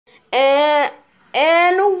And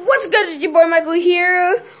what's good? It's your boy Michael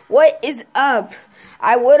here. What is up?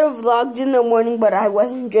 I would have vlogged in the morning, but I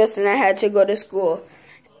wasn't dressed and I had to go to school.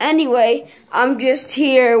 Anyway, I'm just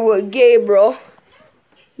here with Gabriel.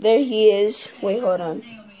 There he is. Wait, hold on.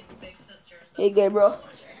 Hey, Gabriel.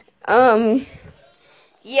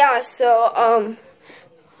 Yeah, so,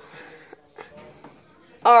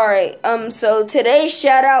 alright, so today's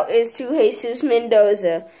shout out is to Jesus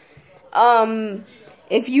Mendoza.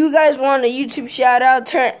 If you guys want a YouTube shout out,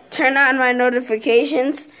 turn on my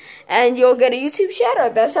notifications and you'll get a YouTube shout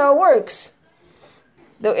out. That's how it works.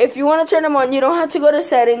 Though if you want to turn them on, you don't have to go to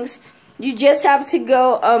settings. You just have to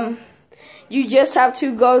go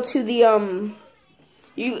to the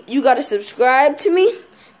you got to subscribe to me.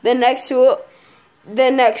 Then next to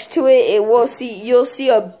it, you'll see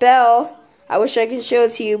a bell. I wish I could show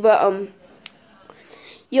it to you, but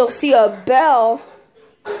you'll see a bell.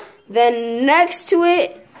 Then next to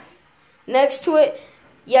it,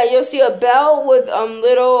 yeah, you'll see a bell with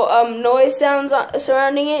little noise sounds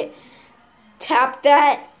surrounding it. Tap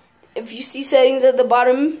that. If you see settings at the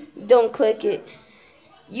bottom, don't click it.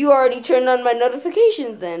 You already turned on my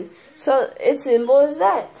notifications then. So it's simple as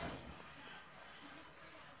that.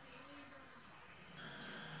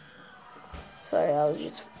 Sorry, I was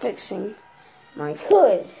just fixing my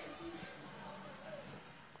hood.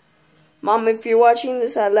 Mom, if you're watching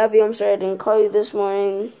this, I love you. I'm sorry I didn't call you this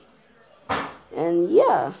morning. And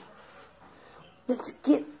yeah, let's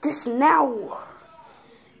get this now.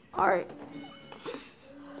 Alright.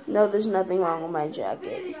 No, there's nothing wrong with my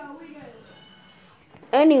jacket.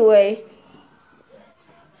 Anyway,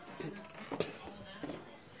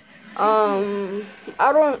 you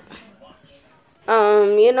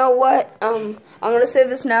know what? I'm gonna say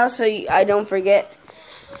this now so I don't forget.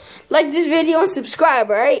 Like this video and subscribe,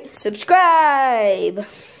 alright? Subscribe!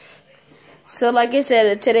 So like I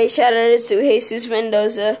said, today's shout out is to Jesus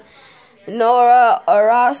Mendoza, Nora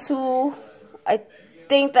Arasu, I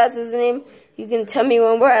think that's his name. You can tell me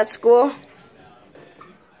when we're at school.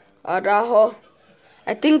 Arajo.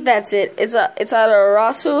 I think that's it. It's either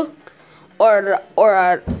Arasu or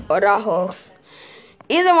Arajo.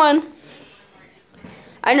 Either one.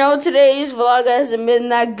 I know today's vlog hasn't been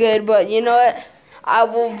that good, but you know what? I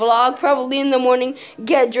will vlog probably in the morning,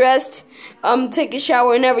 get dressed, take a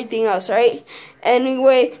shower and everything else, right?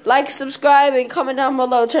 Anyway, like, subscribe, and comment down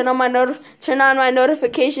below. Turn on my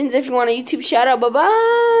notifications if you want a YouTube shout out.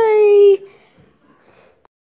 Bye-bye.